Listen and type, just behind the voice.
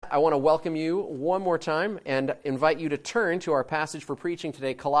I want to welcome you one more time and invite you to turn to our passage for preaching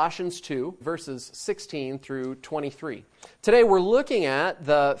today, Colossians 2, verses 16 through 23. Today we're looking at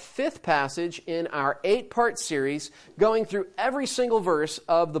the fifth passage in our 8-part series, going through every single verse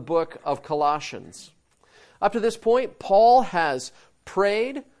of the book of Colossians. Up to this point, Paul has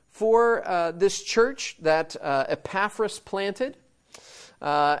prayed for this church that Epaphras planted.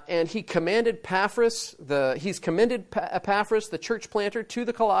 And he commended Epaphras, the church planter, to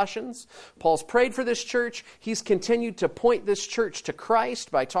the Colossians. Paul's prayed for this church. He's continued to point this church to Christ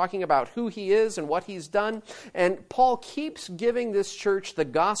by talking about who he is and what he's done. And Paul keeps giving this church the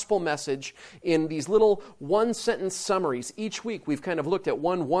gospel message in these little one-sentence summaries. Each week we've kind of looked at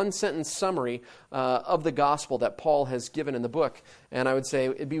one-sentence summary of the gospel that Paul has given in the book. And I would say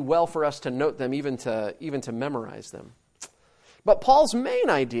it'd be well for us to note them, even to memorize them. But Paul's main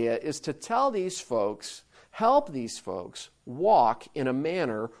idea is to help these folks walk in a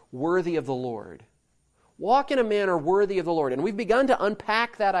manner worthy of the Lord. Walk in a manner worthy of the Lord. And we've begun to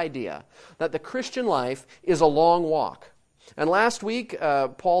unpack that idea, that the Christian life is a long walk. And last week,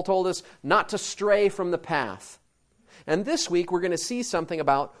 Paul told us not to stray from the path. And this week, we're going to see something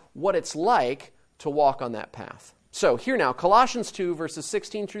about what it's like to walk on that path. So here now, Colossians 2, verses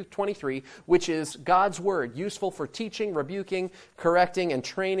 16 through 23, which is God's word, useful for teaching, rebuking, correcting, and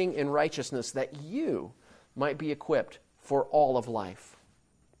training in righteousness, that you might be equipped for all of life.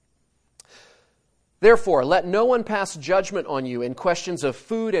 Therefore, let no one pass judgment on you in questions of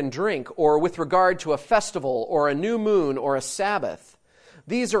food and drink, or with regard to a festival, or a new moon, or a Sabbath.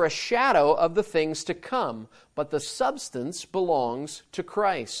 These are a shadow of the things to come, but the substance belongs to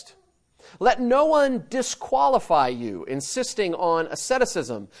Christ. Let no one disqualify you, insisting on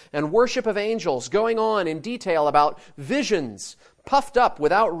asceticism and worship of angels, going on in detail about visions, puffed up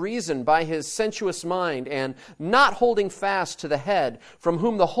without reason by his sensuous mind, and not holding fast to the head, from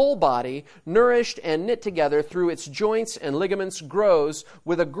whom the whole body, nourished and knit together through its joints and ligaments, grows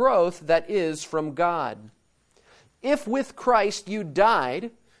with a growth that is from God. If with Christ you died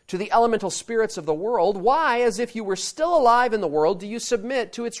to the elemental spirits of the world, why, as if you were still alive in the world, do you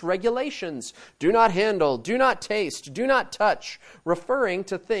submit to its regulations? Do not handle, do not taste, do not touch, referring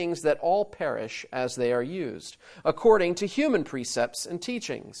to things that all perish as they are used, according to human precepts and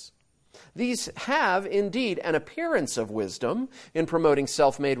teachings. These have indeed an appearance of wisdom in promoting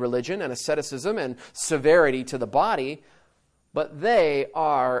self-made religion and asceticism and severity to the body, but they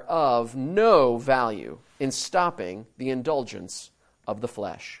are of no value in stopping the indulgence of the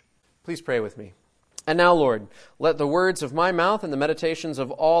flesh. Please pray with me. And now, Lord, let the words of my mouth and the meditations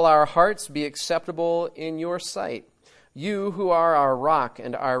of all our hearts be acceptable in your sight, you who are our rock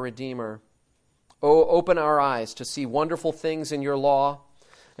and our Redeemer. Oh, open our eyes to see wonderful things in your law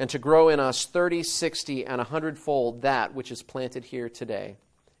and to grow in us 30, 60, and 100-fold that which is planted here today.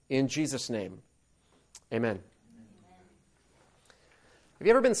 In Jesus' name, amen. Have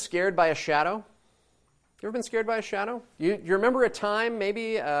you ever been scared by a shadow? You ever been scared by a shadow? You remember a time,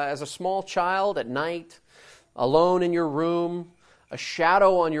 maybe as a small child at night, alone in your room, a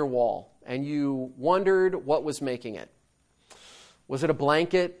shadow on your wall, and you wondered what was making it? Was it a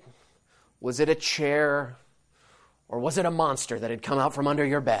blanket? Was it a chair? Or was it a monster that had come out from under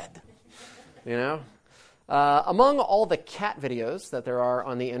your bed? You know? Among all the cat videos that there are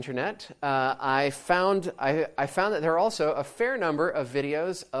on the internet, I found that there are also a fair number of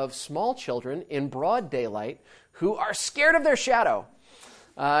videos of small children in broad daylight who are scared of their shadow.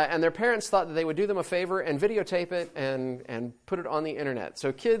 And their parents thought that they would do them a favor and videotape it and put it on the internet.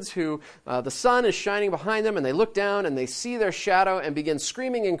 So kids who, the sun is shining behind them and they look down and they see their shadow and begin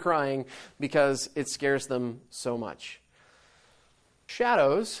screaming and crying because it scares them so much.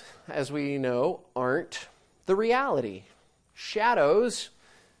 Shadows, as we know, aren't the reality. Shadows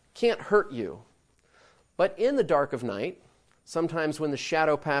can't hurt you. But in the dark of night, sometimes when the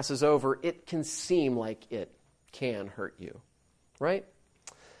shadow passes over, it can seem like it can hurt you, right?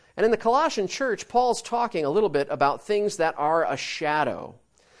 And in the Colossian church, Paul's talking a little bit about things that are a shadow.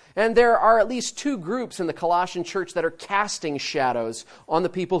 And there are at least two groups in the Colossian church that are casting shadows on the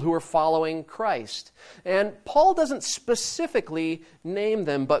people who are following Christ. And Paul doesn't specifically name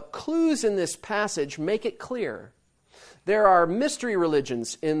them, but clues in this passage make it clear. There are mystery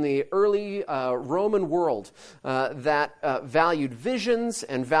religions in the early Roman world that valued visions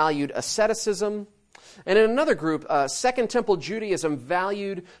and valued asceticism. And in another group, Second Temple Judaism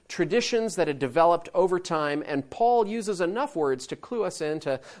valued traditions that had developed over time, and Paul uses enough words to clue us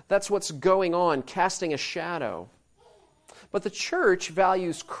into that's what's going on, casting a shadow. But the church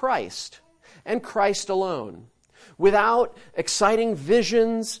values Christ, and Christ alone. Without exciting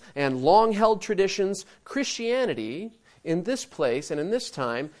visions and long-held traditions, Christianity in this place and in this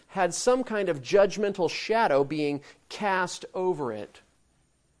time had some kind of judgmental shadow being cast over it.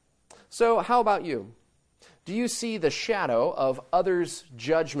 So how about you? Do you see the shadow of others'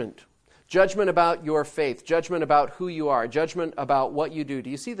 judgment? Judgment about your faith, judgment about who you are, judgment about what you do. Do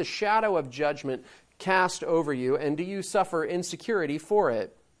you see the shadow of judgment cast over you, and do you suffer insecurity for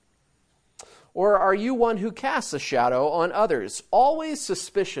it? Or are you one who casts a shadow on others, always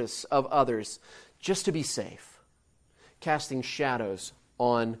suspicious of others, just to be safe, casting shadows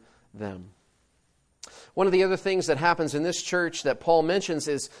on them? One of the other things that happens in this church that Paul mentions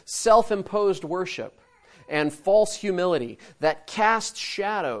is self-imposed worship and false humility that cast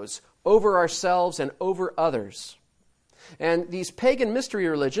shadows over ourselves and over others. And these pagan mystery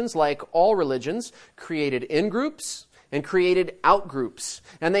religions, like all religions, created in-groups and created out-groups.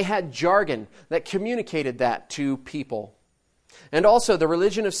 And they had jargon that communicated that to people. And also, the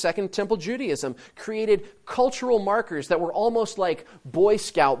religion of Second Temple Judaism created cultural markers that were almost like Boy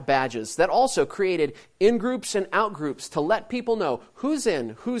Scout badges that also created in-groups and out-groups to let people know who's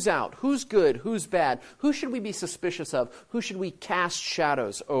in, who's out, who's good, who's bad, who should we be suspicious of, who should we cast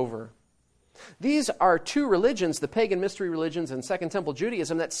shadows over. These are two religions, the pagan mystery religions and Second Temple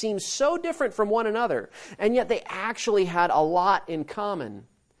Judaism, that seem so different from one another, and yet they actually had a lot in common.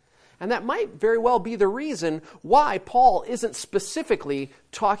 And that might very well be the reason why Paul isn't specifically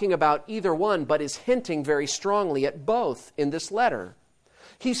talking about either one, but is hinting very strongly at both in this letter.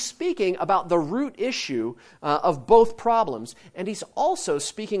 He's speaking about the root issue of both problems, and he's also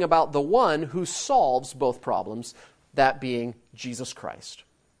speaking about the one who solves both problems, that being Jesus Christ.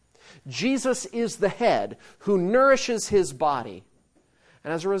 Jesus is the head who nourishes his body.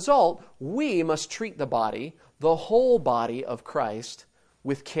 And as a result, we must treat the body, the whole body of Christ,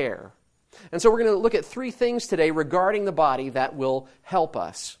 with care. And so we're going to look at three things today regarding the body that will help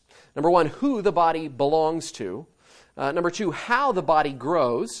us. Number one, who the body belongs to. Number two, how the body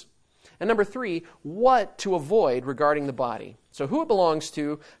grows. And number three, what to avoid regarding the body. So who it belongs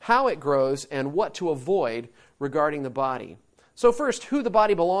to, how it grows, and what to avoid regarding the body. So first, who the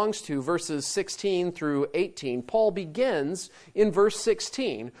body belongs to, verses 16 through 18. Paul begins in verse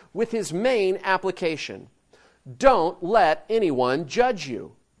 16 with his main application. Don't let anyone judge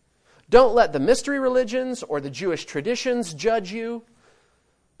you. Don't let the mystery religions or the Jewish traditions judge you.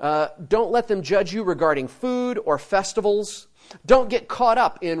 Don't let them judge you regarding food or festivals. Don't get caught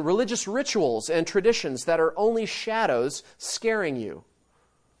up in religious rituals and traditions that are only shadows scaring you.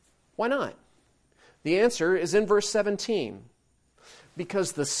 Why not? The answer is in verse 17.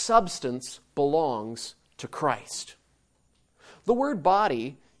 Because the substance belongs to Christ. The word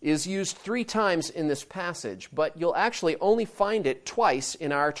body is used 3 times in this passage, but you'll actually only find it twice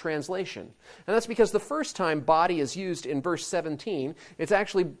in our translation. And that's because the first time body is used in verse 17, it's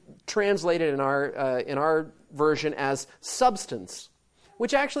actually translated in our version as substance,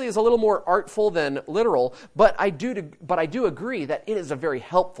 which actually is a little more artful than literal, but I do agree that it is a very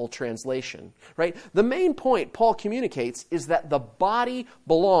helpful translation, right? The main point Paul communicates is that the body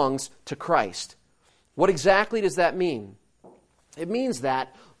belongs to Christ. What exactly does that mean? It means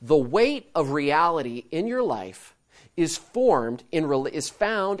that the weight of reality in your life is found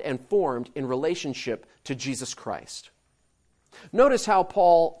and formed in relationship to Jesus Christ. Notice how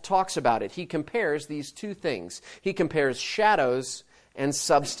Paul talks about it. He compares these two things. He compares shadows and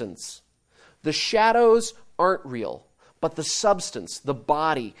substance. The shadows aren't real, but the substance, the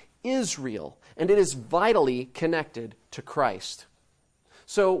body, is real, and it is vitally connected to Christ.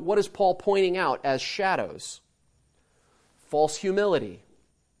 So what is Paul pointing out as shadows? False humility,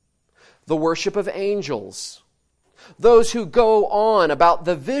 the worship of angels, those who go on about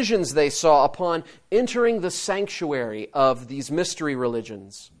the visions they saw upon entering the sanctuary of these mystery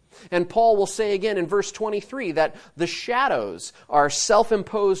religions. And Paul will say again in verse 23 that the shadows are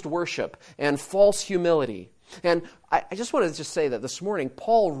self-imposed worship and false humility. And I just want to say that this morning,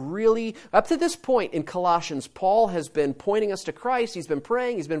 Paul really, up to this point in Colossians, Paul has been pointing us to Christ. He's been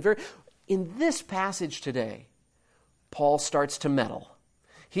praying. In this passage today, Paul starts to meddle.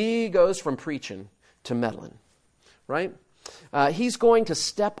 He goes from preaching to meddling, right? He's going to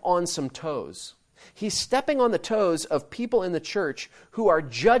step on some toes. He's stepping on the toes of people in the church who are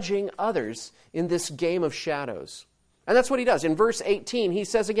judging others in this game of shadows. And that's what he does. In verse 18, he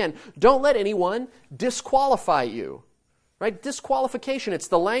says again, don't let anyone disqualify you. Right? Disqualification, it's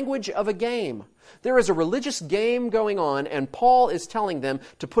the language of a game. There is a religious game going on, and Paul is telling them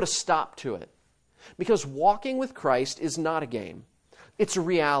to put a stop to it. Because walking with Christ is not a game. It's a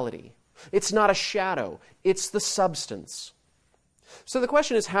reality. It's not a shadow. It's the substance. So the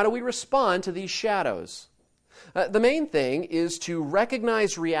question is, how do we respond to these shadows? The main thing is to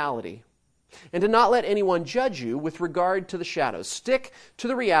recognize reality And to not let anyone judge you with regard to the shadows. Stick to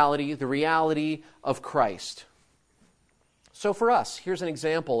the reality of Christ. So for us, here's an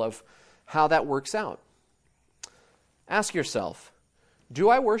example of how that works out. Ask yourself, do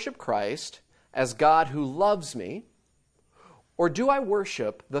I worship Christ as God who loves me, or do I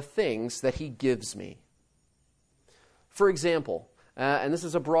worship the things that He gives me? For example, and this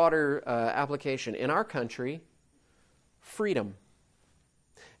is a broader application, in our country, freedom.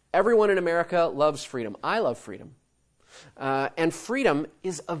 Everyone in America loves freedom. I love freedom. And freedom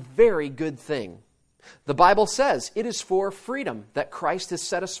is a very good thing. The Bible says it is for freedom that Christ has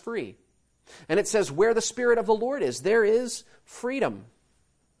set us free. And it says where the Spirit of the Lord is, there is freedom.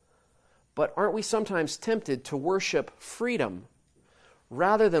 But aren't we sometimes tempted to worship freedom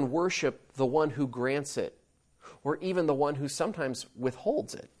rather than worship the one who grants it, or even the one who sometimes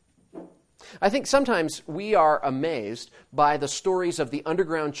withholds it? I think sometimes we are amazed by the stories of the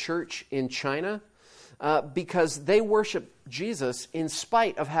underground church in China because they worship Jesus in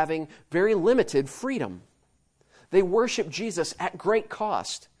spite of having very limited freedom. They worship Jesus at great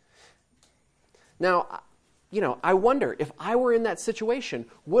cost. Now, I wonder, if I were in that situation,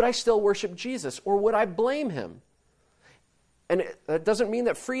 would I still worship Jesus, or would I blame Him? And that doesn't mean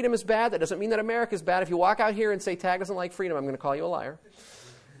that freedom is bad. That doesn't mean that America is bad. If you walk out here and say, Tag doesn't like freedom, I'm going to call you a liar.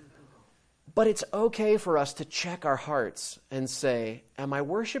 But it's okay for us to check our hearts and say, am I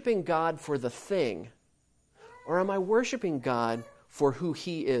worshiping God for the thing, or am I worshiping God for who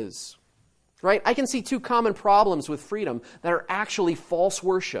He is? Right? I can see two common problems with freedom that are actually false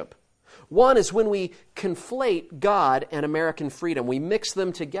worship. One is when we conflate God and American freedom. We mix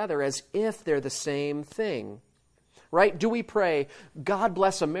them together as if they're the same thing. Right? Do we pray, God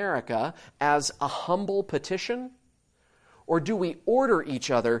bless America, as a humble petition? Or do we order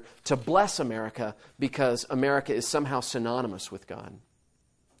each other to bless America because America is somehow synonymous with God?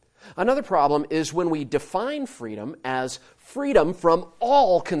 Another problem is when we define freedom as freedom from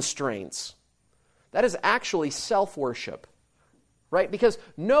all constraints. That is actually self-worship. Right? Because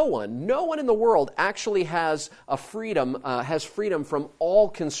no one in the world actually has freedom from all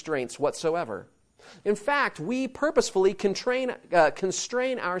constraints whatsoever. In fact, we purposefully constrain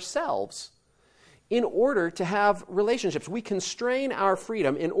ourselves in order to have relationships. We constrain our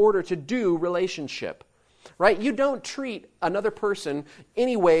freedom in order to do relationship. Right? You don't treat another person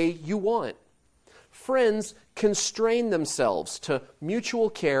any way you want. Friends constrain themselves to mutual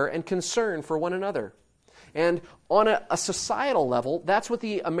care and concern for one another. And on a societal level, that's what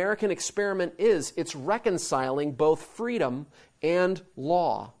the American experiment is. It's reconciling both freedom and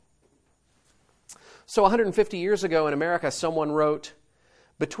law. So 150 years ago in America, someone wrote,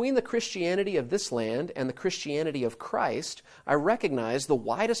 "Between the Christianity of this land and the Christianity of Christ, I recognize the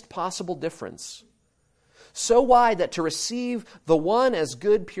widest possible difference. So wide that to receive the one as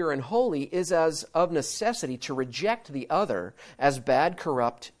good, pure, and holy is as of necessity to reject the other as bad,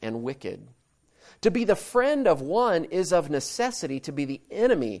 corrupt, and wicked. To be the friend of one is of necessity to be the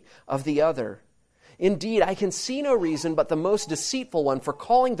enemy of the other. Indeed, I can see no reason but the most deceitful one for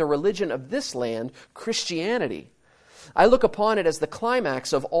calling the religion of this land Christianity. I look upon it as the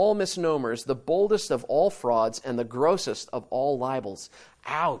climax of all misnomers, the boldest of all frauds, and the grossest of all libels."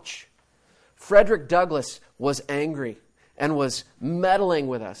 Ouch! Frederick Douglass was angry and was meddling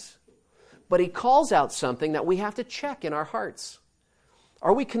with us. But he calls out something that we have to check in our hearts.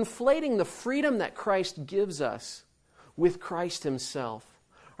 Are we conflating the freedom that Christ gives us with Christ Himself?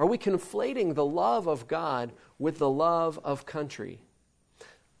 Are we conflating the love of God with the love of country?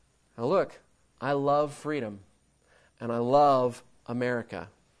 Now look, I love freedom, and I love America.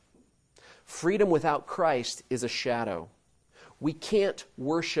 Freedom without Christ is a shadow. We can't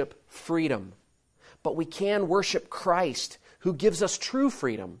worship freedom, but we can worship Christ, who gives us true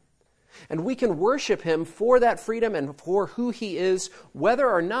freedom. And we can worship Him for that freedom and for who He is, whether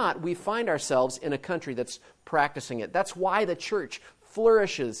or not we find ourselves in a country that's practicing it. That's why the church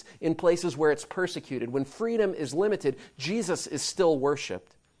flourishes in places where it's persecuted. When freedom is limited, Jesus is still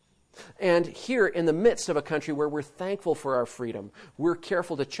worshiped. And here, in the midst of a country where we're thankful for our freedom, we're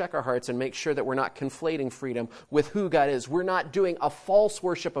careful to check our hearts and make sure that we're not conflating freedom with who God is. We're not doing a false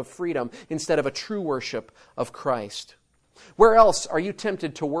worship of freedom instead of a true worship of Christ. Where else are you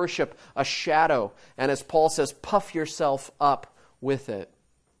tempted to worship a shadow? And as Paul says, puff yourself up with it.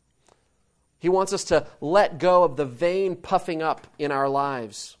 He wants us to let go of the vain puffing up in our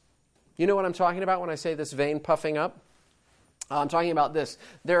lives. You know what I'm talking about when I say this vain puffing up? I'm talking about this.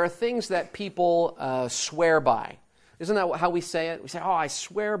 There are things that people swear by. Isn't that how we say it? We say, I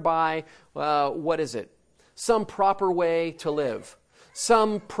swear by, what is it? Some proper way to live.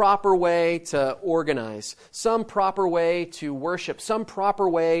 some proper way to organize, some proper way to worship, some proper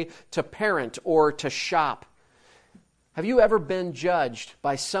way to parent or to shop. Have you ever been judged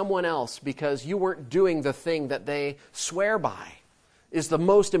by someone else because you weren't doing the thing that they swear by is the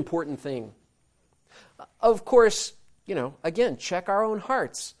most important thing? Of course, again, check our own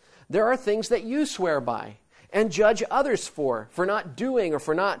hearts. There are things that you swear by and judge others for not doing or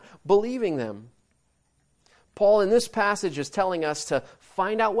for not believing them. Paul in this passage is telling us to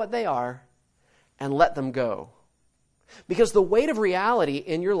find out what they are and let them go. Because the weight of reality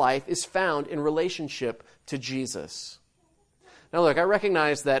in your life is found in relationship to Jesus. Now look, I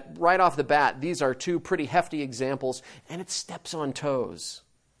recognize that right off the bat, these are two pretty hefty examples, and it steps on toes.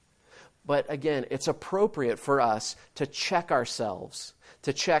 But again, it's appropriate for us to check ourselves,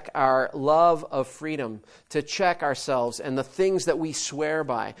 to check our love of freedom, to check ourselves and the things that we swear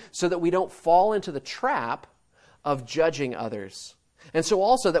by, so that we don't fall into the trap of judging others. And so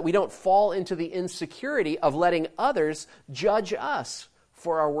also that we don't fall into the insecurity of letting others judge us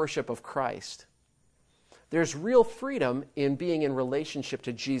for our worship of Christ. There's real freedom in being in relationship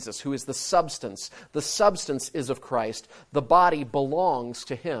to Jesus, who is the substance. The substance is of Christ. The body belongs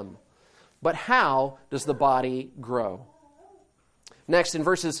to Him. But how does the body grow? Next, in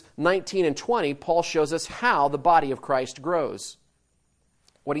verses 19 and 20, Paul shows us how the body of Christ grows.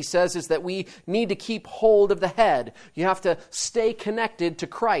 What he says is that we need to keep hold of the head. You have to stay connected to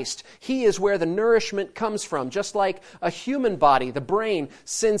Christ. He is where the nourishment comes from. Just like a human body, the brain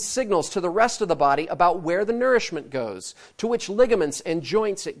sends signals to the rest of the body about where the nourishment goes, to which ligaments and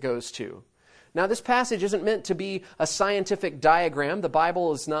joints it goes to. Now, this passage isn't meant to be a scientific diagram. The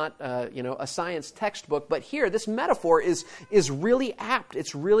Bible is not, a science textbook. But here, this metaphor is really apt.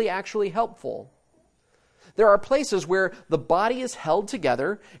 It's really actually helpful. There are places where the body is held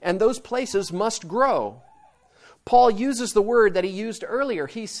together, and those places must grow. Paul uses the word that he used earlier.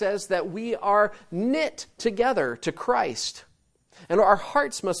 He says that we are knit together to Christ. And our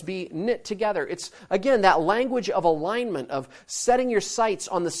hearts must be knit together. It's, again, that language of alignment, of setting your sights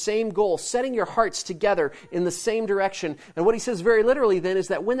on the same goal, setting your hearts together in the same direction. And what he says very literally then is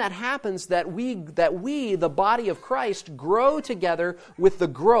that when that happens, that we, the body of Christ, grow together with the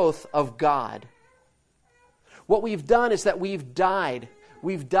growth of God. What we've done is that we've died.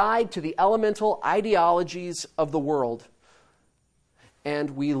 We've died to the elemental ideologies of the world. And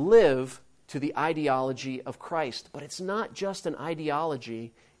we live to the ideology of Christ. But it's not just an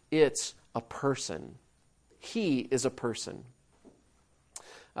ideology, it's a person. He is a person.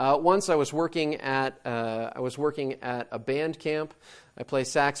 Once I was working at a band camp. I play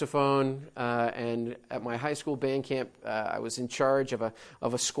saxophone, and at my high school band camp, I was in charge of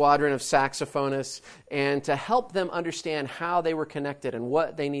a squadron of saxophonists. And to help them understand how they were connected and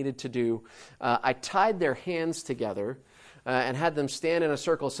what they needed to do, I tied their hands together and had them stand in a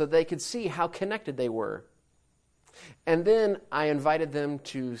circle so they could see how connected they were. And then I invited them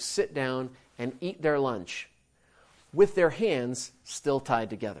to sit down and eat their lunch with their hands still tied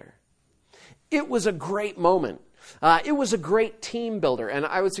together. It was a great moment. It was a great team builder, and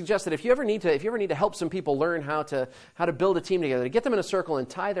I would suggest that if you ever need to help some people learn how to build a team together, to get them in a circle and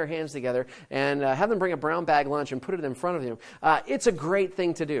tie their hands together, and have them bring a brown bag lunch and put it in front of you, it's a great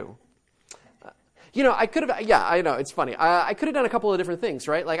thing to do. I could have. Yeah, I know it's funny. I could have done a couple of different things,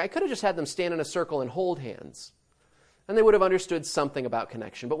 right? Like I could have just had them stand in a circle and hold hands, and they would have understood something about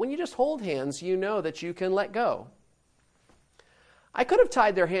connection. But when you just hold hands, you know that you can let go. I could have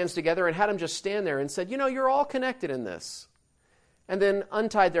tied their hands together and had them just stand there and said, you're all connected in this. And then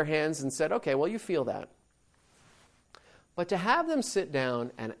untied their hands and said, okay, well, you feel that. But to have them sit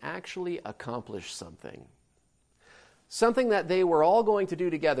down and actually accomplish something that they were all going to do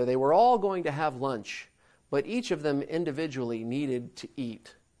together, they were all going to have lunch, but each of them individually needed to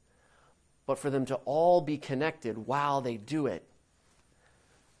eat. But for them to all be connected while they do it,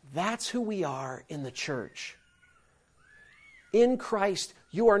 that's who we are in the church. In Christ,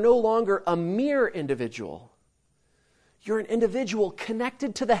 you are no longer a mere individual. You're an individual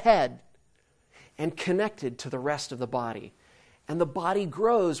connected to the head and connected to the rest of the body. And the body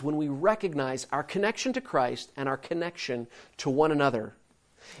grows when we recognize our connection to Christ and our connection to one another.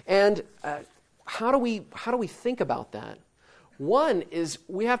 And how do we think about that? One is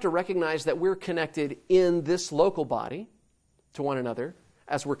we have to recognize that we're connected in this local body to one another,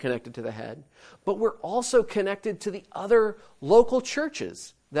 as we're connected to the head, but we're also connected to the other local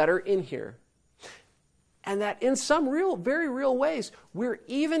churches that are in here. And that in some very real ways, we're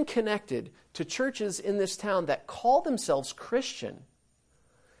even connected to churches in this town that call themselves Christian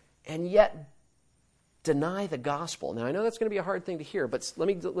and yet deny the gospel. Now, I know that's going to be a hard thing to hear, but let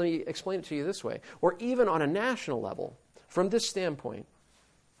me explain it to you this way. Or even on a national level, from this standpoint.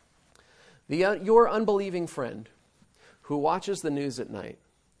 Your unbelieving friend who watches the news at night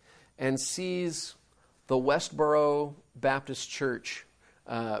and sees the Westboro Baptist Church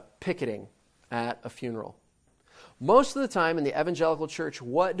picketing at a funeral. Most of the time in the evangelical church,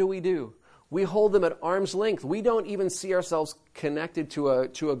 what do? We hold them at arm's length. We don't even see ourselves connected to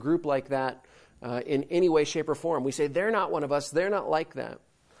a group like that in any way, shape, or form. We say, they're not one of us. They're not like that.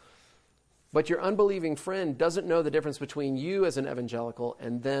 But your unbelieving friend doesn't know the difference between you as an evangelical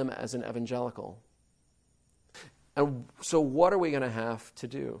and them as an evangelical. And so what are we going to have to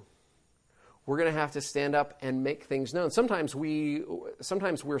do? We're going to have to stand up and make things known. Sometimes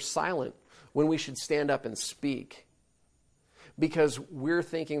we're silent when we should stand up and speak because we're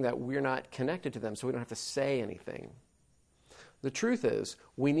thinking that we're not connected to them, so we don't have to say anything. The truth is,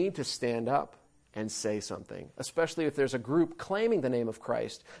 we need to stand up and say something, especially if there's a group claiming the name of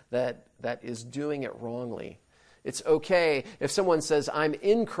Christ that is doing it wrongly. It's okay if someone says, I'm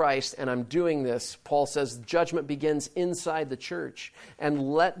in Christ and I'm doing this. Paul says judgment begins inside the church,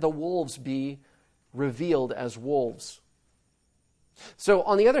 and let the wolves be revealed as wolves. So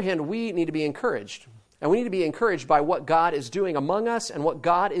on the other hand, we need to be encouraged. And we need to be encouraged by what God is doing among us and what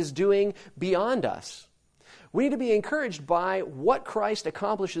God is doing beyond us. We need to be encouraged by what Christ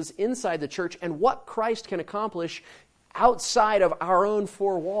accomplishes inside the church and what Christ can accomplish outside of our own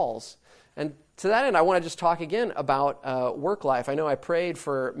four walls. And to that end, I want to just talk again about work life. I know I prayed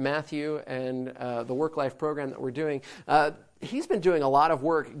for Matthew and the work life program that we're doing. He's been doing a lot of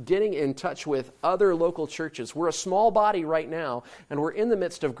work getting in touch with other local churches. We're a small body right now, and we're in the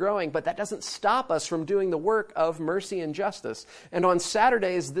midst of growing, but that doesn't stop us from doing the work of mercy and justice. And on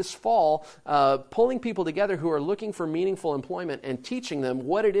Saturdays this fall, pulling people together who are looking for meaningful employment and teaching them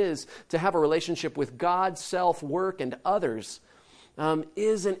what it is to have a relationship with God, self, work, and others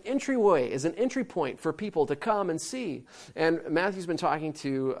is an entry point for people to come and see. And Matthew's been talking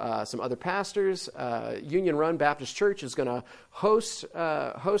to some other pastors. Union Run Baptist Church is going to host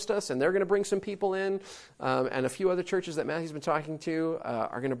us, and they're going to bring some people in. And a few other churches that Matthew's been talking to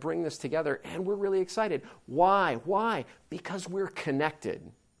are going to bring this together, and we're really excited. Why? Because we're connected.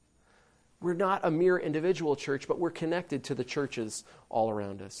 We're not a mere individual church, but we're connected to the churches all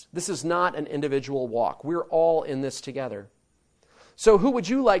around us. This is not an individual walk. We're all in this together. So who would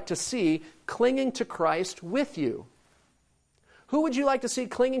you like to see clinging to Christ with you? Who would you like to see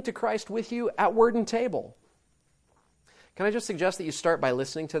clinging to Christ with you at Word and Table? Can I just suggest that you start by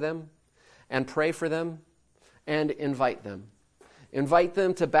listening to them and pray for them and invite them? Invite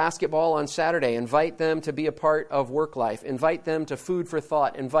them to basketball on Saturday. Invite them to be a part of work life. Invite them to food for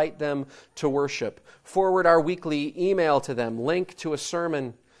thought. Invite them to worship. Forward our weekly email to them. Link to a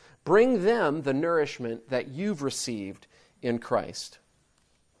sermon. Bring them the nourishment that you've received in Christ.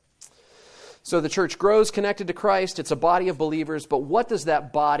 So the church grows connected to Christ. It's a body of believers, but what does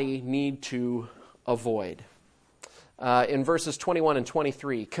that body need to avoid? In verses 21 and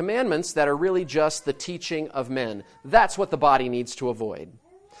 23, commandments that are really just the teaching of men. That's what the body needs to avoid.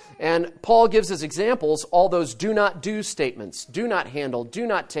 And Paul gives as examples all those do not do statements. Do not handle, do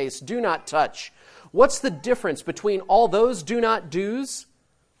not taste, do not touch. What's the difference between all those do not do's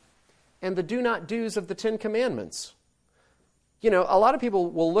and the do not do's of the Ten Commandments? You know, a lot of people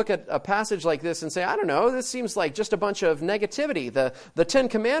will look at a passage like this and say, I don't know, this seems like just a bunch of negativity. The Ten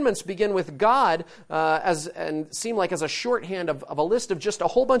Commandments begin with God and seem like as a shorthand of a list of just a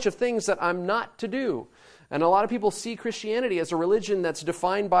whole bunch of things that I'm not to do. And a lot of people see Christianity as a religion that's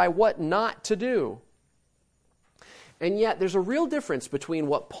defined by what not to do. And yet there's a real difference between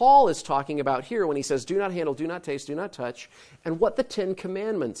what Paul is talking about here when he says, do not handle, do not taste, do not touch, and what the Ten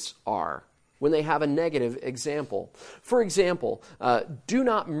Commandments are when they have a negative example. For example, do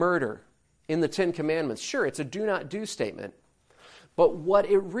not murder in the Ten Commandments. Sure, it's a do not do statement. But what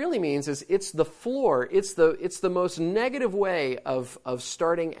it really means is it's the floor. It's the most negative way of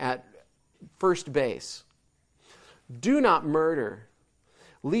starting at first base. Do not murder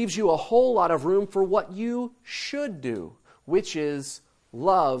leaves you a whole lot of room for what you should do, which is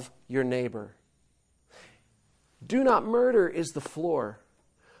love your neighbor. Do not murder is the floor.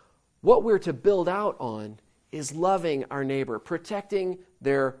 What we're to build out on is loving our neighbor, protecting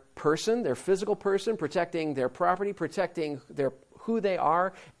their person, their physical person, protecting their property, protecting who they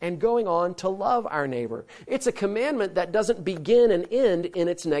are, and going on to love our neighbor. It's a commandment that doesn't begin and end in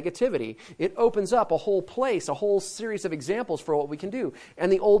its negativity. It opens up a whole place, a whole series of examples for what we can do.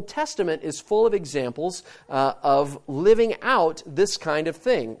 And the Old Testament is full of examples of living out this kind of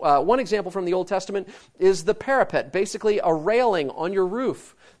thing. One example from the Old Testament is the parapet, basically a railing on your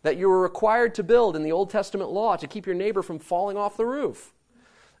roof that you were required to build in the Old Testament law to keep your neighbor from falling off the roof.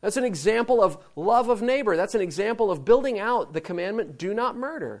 That's an example of love of neighbor. That's an example of building out the commandment, do not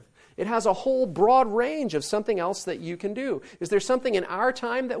murder. It has a whole broad range of something else that you can do. Is there something in our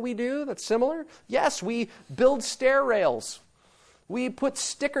time that we do that's similar? Yes, we build stair rails. We put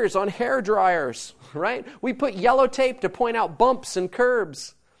stickers on hair dryers, right? We put yellow tape to point out bumps and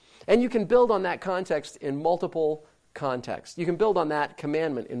curbs. And you can build on that context in multiple contexts. You can build on that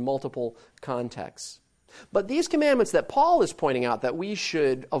commandment in multiple contexts. But these commandments that Paul is pointing out that we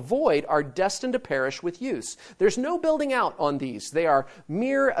should avoid are destined to perish with use. There's no building out on these. They are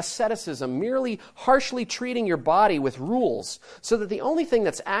mere asceticism, merely harshly treating your body with rules, so that the only thing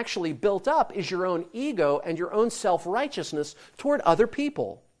that's actually built up is your own ego and your own self-righteousness toward other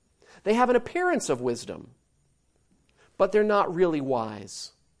people. They have an appearance of wisdom, but they're not really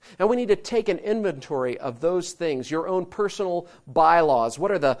wise. And we need to take an inventory of those things, your own personal bylaws.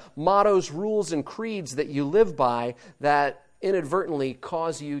 What are the mottos, rules, and creeds that you live by that inadvertently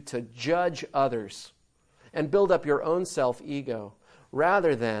cause you to judge others and build up your own self-ego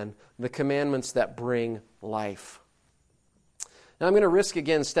rather than the commandments that bring life? Now I'm going to risk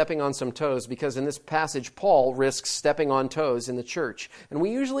again stepping on some toes because in this passage Paul risks stepping on toes in the church. And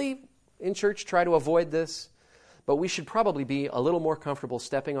we usually in church try to avoid this. But we should probably be a little more comfortable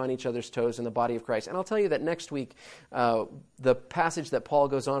stepping on each other's toes in the body of Christ. And I'll tell you that next week, the passage that Paul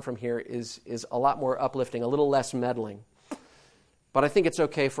goes on from here is a lot more uplifting, a little less meddling. But I think it's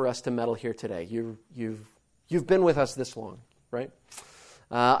okay for us to meddle here today. You've been with us this long, right?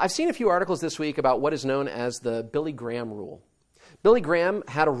 I've seen a few articles this week about what is known as the Billy Graham rule. Billy Graham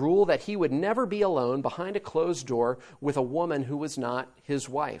had a rule that he would never be alone behind a closed door with a woman who was not his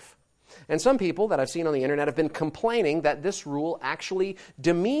wife. And some people that I've seen on the internet have been complaining that this rule actually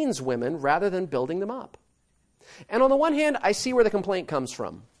demeans women rather than building them up. And on the one hand, I see where the complaint comes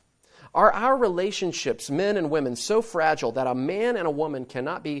from. Are our relationships, men and women, so fragile that a man and a woman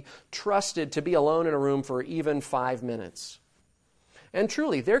cannot be trusted to be alone in a room for even 5 minutes? And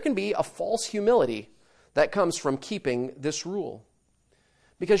truly, there can be a false humility that comes from keeping this rule.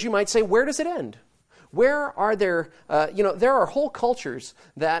 Because you might say, where does it end? Where are there are whole cultures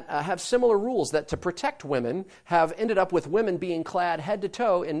that have similar rules that to protect women have ended up with women being clad head to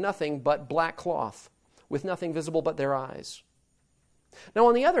toe in nothing but black cloth, with nothing visible but their eyes. Now,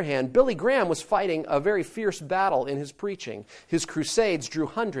 on the other hand, Billy Graham was fighting a very fierce battle in his preaching. His crusades drew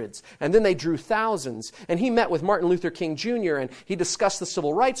hundreds, and then they drew thousands. And he met with Martin Luther King Jr., and he discussed the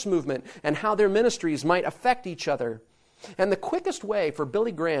civil rights movement and how their ministries might affect each other. And the quickest way for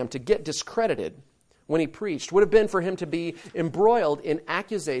Billy Graham to get discredited when he preached would have been for him to be embroiled in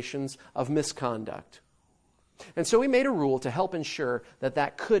accusations of misconduct. And so he made a rule to help ensure that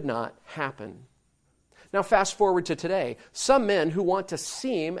that could not happen. Now fast forward to today. Some men who want to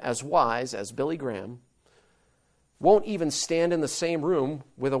seem as wise as Billy Graham won't even stand in the same room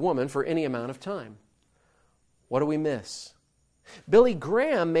with a woman for any amount of time. What do we miss? Billy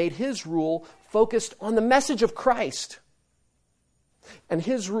Graham made his rule focused on the message of Christ. And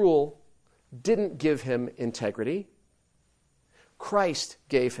his rule didn't give him integrity. Christ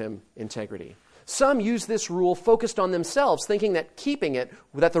gave him integrity. Some use this rule focused on themselves, thinking that keeping it,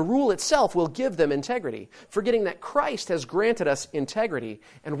 that the rule itself will give them integrity, forgetting that Christ has granted us integrity,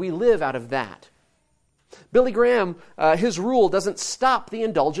 and we live out of that. Billy Graham, his rule doesn't stop the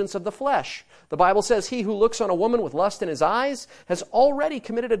indulgence of the flesh. The Bible says, he who looks on a woman with lust in his eyes has already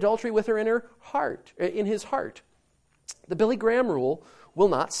committed adultery with her in his heart. The Billy Graham rule will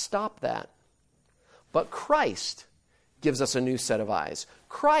not stop that. But Christ gives us a new set of eyes.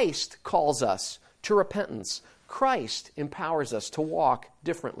 Christ calls us to repentance. Christ empowers us to walk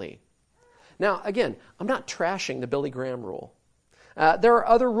differently. Now, again, I'm not trashing the Billy Graham rule. There are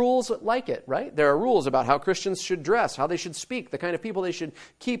other rules like it, right? There are rules about how Christians should dress, how they should speak, the kind of people they should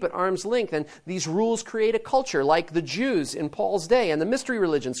keep at arm's length. And these rules create a culture like the Jews in Paul's day, and the mystery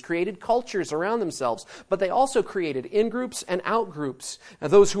religions created cultures around themselves. But they also created in-groups and out-groups,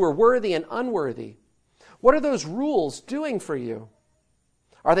 and those who are worthy and unworthy. What are those rules doing for you?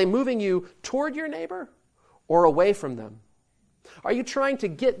 Are they moving you toward your neighbor or away from them? Are you trying to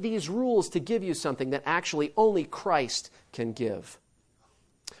get these rules to give you something that actually only Christ can give?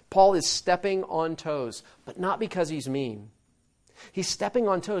 Paul is stepping on toes, but not because he's mean. He's stepping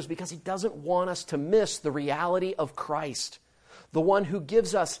on toes because he doesn't want us to miss the reality of Christ, the one who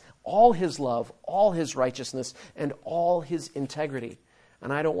gives us all his love, all his righteousness, and all his integrity.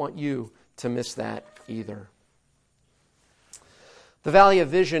 And I don't want you to miss that either. The Valley of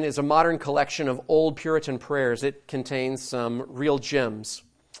Vision is a modern collection of old Puritan prayers. It contains some real gems.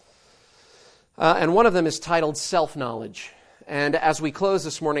 And one of them is titled Self-Knowledge. And as we close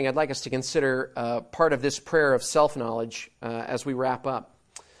this morning, I'd like us to consider part of this prayer of self-knowledge as we wrap up.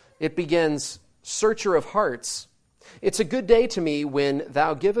 It begins, "Searcher of hearts, it's a good day to me when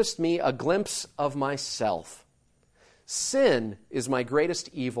thou givest me a glimpse of myself. Sin is my greatest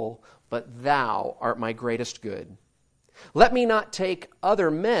evil, but thou art my greatest good. Let me not take other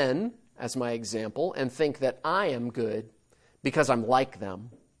men as my example and think that I am good because I'm like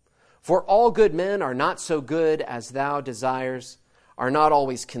them. For all good men are not so good as thou desires, are not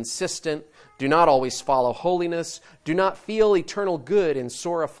always consistent, do not always follow holiness, do not feel eternal good in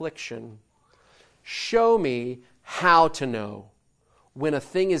sore affliction. Show me how to know when a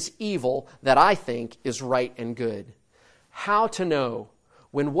thing is evil that I think is right and good. How to know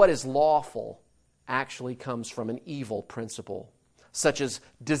when what is lawful actually comes from an evil principle, such as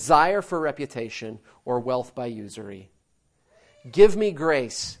desire for reputation or wealth by usury. Give me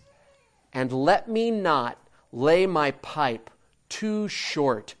grace, and let me not lay my pipe too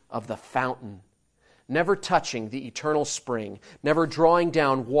short of the fountain, never touching the eternal spring, never drawing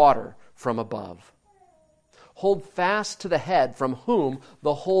down water from above. Hold fast to the head from whom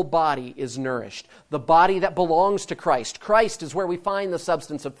the whole body is nourished, the body that belongs to Christ. Christ is where we find the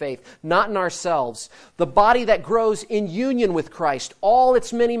substance of faith, not in ourselves. The body that grows in union with Christ, all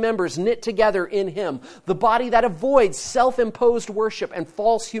its many members knit together in Him. The body that avoids self-imposed worship and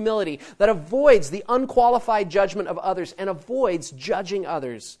false humility, that avoids the unqualified judgment of others and avoids judging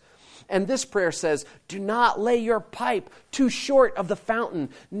others. And this prayer says, do not lay your pipe too short of the fountain,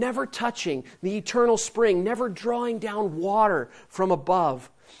 never touching the eternal spring, never drawing down water from above.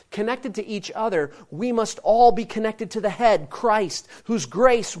 Connected to each other, we must all be connected to the head, Christ, whose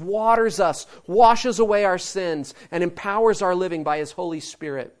grace waters us, washes away our sins, and empowers our living by His Holy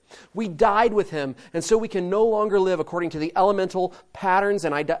Spirit. We died with Him, and so we can no longer live according to the elemental patterns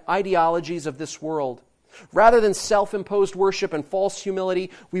and ideologies of this world. Rather than self-imposed worship and false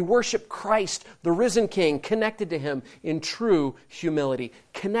humility, we worship Christ, the risen King, connected to Him in true humility.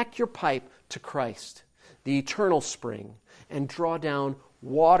 Connect your pipe to Christ, the eternal spring, and draw down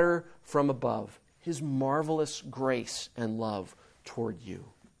water from above, His marvelous grace and love toward you.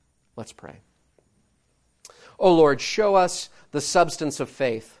 Let's pray. O Lord, show us the substance of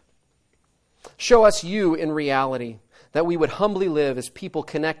faith. Show us You in reality, that we would humbly live as people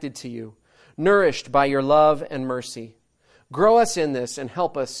connected to You, nourished by Your love and mercy. Grow us in this and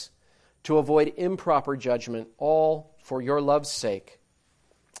help us to avoid improper judgment, all for Your love's sake.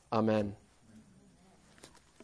 Amen.